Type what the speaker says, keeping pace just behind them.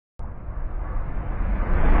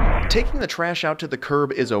Taking the trash out to the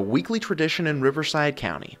curb is a weekly tradition in Riverside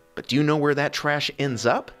County, but do you know where that trash ends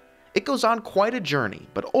up? It goes on quite a journey,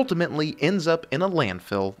 but ultimately ends up in a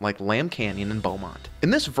landfill like Lamb Canyon in Beaumont. In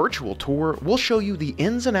this virtual tour, we'll show you the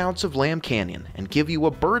ins and outs of Lamb Canyon and give you a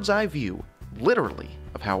bird's eye view, literally,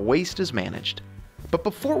 of how waste is managed. But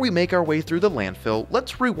before we make our way through the landfill,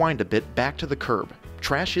 let's rewind a bit back to the curb.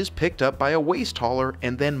 Trash is picked up by a waste hauler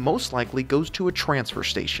and then most likely goes to a transfer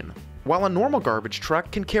station. While a normal garbage truck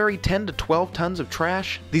can carry 10 to 12 tons of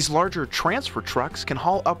trash, these larger transfer trucks can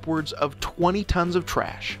haul upwards of 20 tons of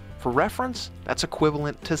trash. For reference, that's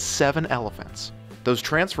equivalent to 7 elephants. Those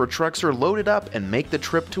transfer trucks are loaded up and make the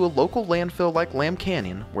trip to a local landfill like Lamb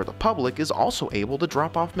Canyon, where the public is also able to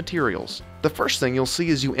drop off materials. The first thing you'll see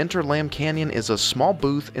as you enter Lamb Canyon is a small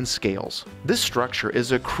booth and scales. This structure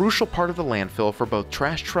is a crucial part of the landfill for both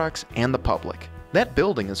trash trucks and the public. That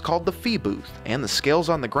building is called the fee booth, and the scales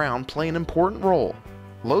on the ground play an important role.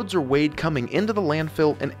 Loads are weighed coming into the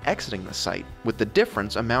landfill and exiting the site, with the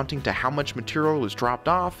difference amounting to how much material is dropped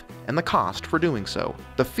off and the cost for doing so.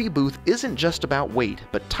 The fee booth isn't just about weight,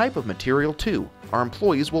 but type of material too. Our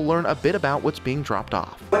employees will learn a bit about what's being dropped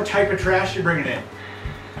off. What type of trash you bringing in?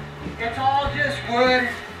 It's all just wood.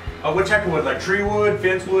 What type of wood? Like tree wood,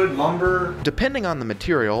 fence wood, lumber? Depending on the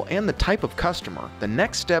material and the type of customer, the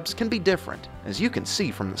next steps can be different, as you can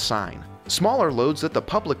see from the sign. Smaller loads that the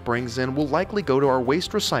public brings in will likely go to our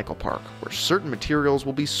waste recycle park, where certain materials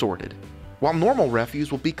will be sorted. While normal refuse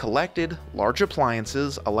will be collected, large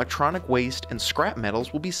appliances, electronic waste, and scrap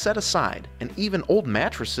metals will be set aside, and even old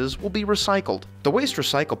mattresses will be recycled. The Waste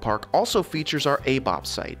Recycle Park also features our ABOP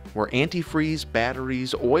site, where antifreeze,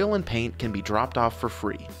 batteries, oil, and paint can be dropped off for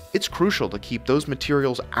free. It's crucial to keep those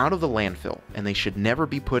materials out of the landfill, and they should never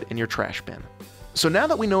be put in your trash bin. So now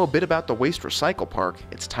that we know a bit about the Waste Recycle Park,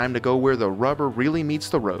 it's time to go where the rubber really meets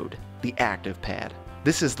the road, the active pad.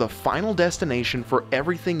 This is the final destination for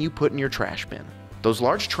everything you put in your trash bin. Those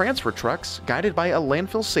large transfer trucks, guided by a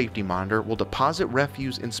landfill safety monitor, will deposit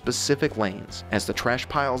refuse in specific lanes. As the trash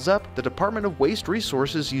piles up, the Department of Waste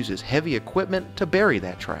Resources uses heavy equipment to bury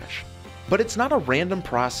that trash. But it's not a random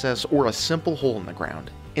process or a simple hole in the ground.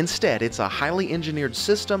 Instead, it's a highly engineered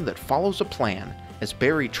system that follows a plan, as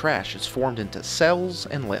buried trash is formed into cells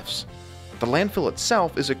and lifts. The landfill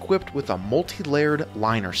itself is equipped with a multi-layered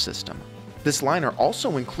liner system. This liner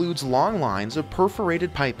also includes long lines of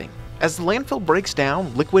perforated piping. As the landfill breaks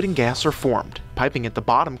down, liquid and gas are formed. Piping at the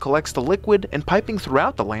bottom collects the liquid, and piping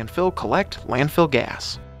throughout the landfill collect landfill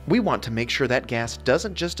gas. We want to make sure that gas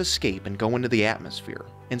doesn't just escape and go into the atmosphere.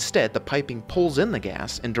 Instead, the piping pulls in the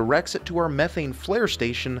gas and directs it to our methane flare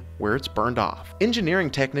station, where it's burned off. Engineering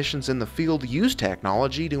technicians in the field use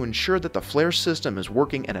technology to ensure that the flare system is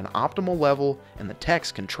working at an optimal level, and the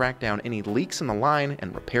techs can track down any leaks in the line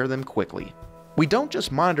and repair them quickly. We don't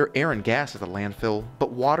just monitor air and gas at the landfill,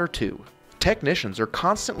 but water too. Technicians are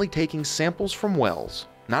constantly taking samples from wells,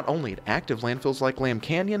 not only at active landfills like Lamb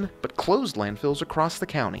Canyon, but closed landfills across the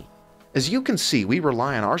county. As you can see, we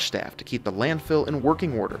rely on our staff to keep the landfill in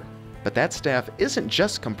working order, but that staff isn't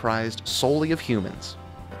just comprised solely of humans.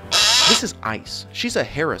 This is Ice. She's a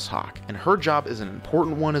Harris hawk, and her job is an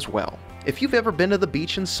important one as well. If you've ever been to the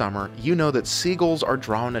beach in summer, you know that seagulls are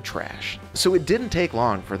drawn to trash. So it didn't take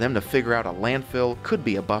long for them to figure out a landfill could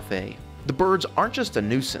be a buffet. The birds aren't just a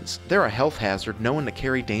nuisance, they're a health hazard known to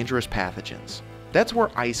carry dangerous pathogens. That's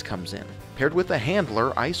where Ice comes in. Paired with a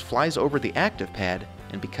handler, Ice flies over the active pad,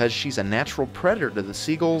 and because she's a natural predator to the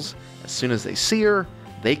seagulls, as soon as they see her,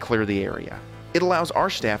 they clear the area. It allows our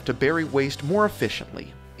staff to bury waste more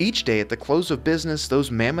efficiently. Each day at the close of business,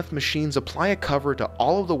 those mammoth machines apply a cover to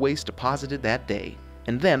all of the waste deposited that day,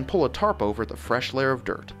 and then pull a tarp over the fresh layer of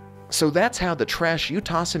dirt. So that's how the trash you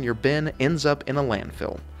toss in your bin ends up in a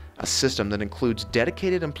landfill. A system that includes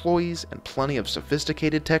dedicated employees and plenty of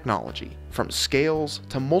sophisticated technology. From scales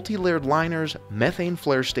to multi-layered liners, methane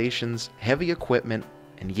flare stations, heavy equipment,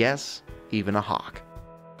 and yes, even a hawk.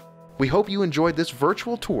 We hope you enjoyed this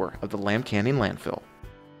virtual tour of the Lamb Canyon landfill.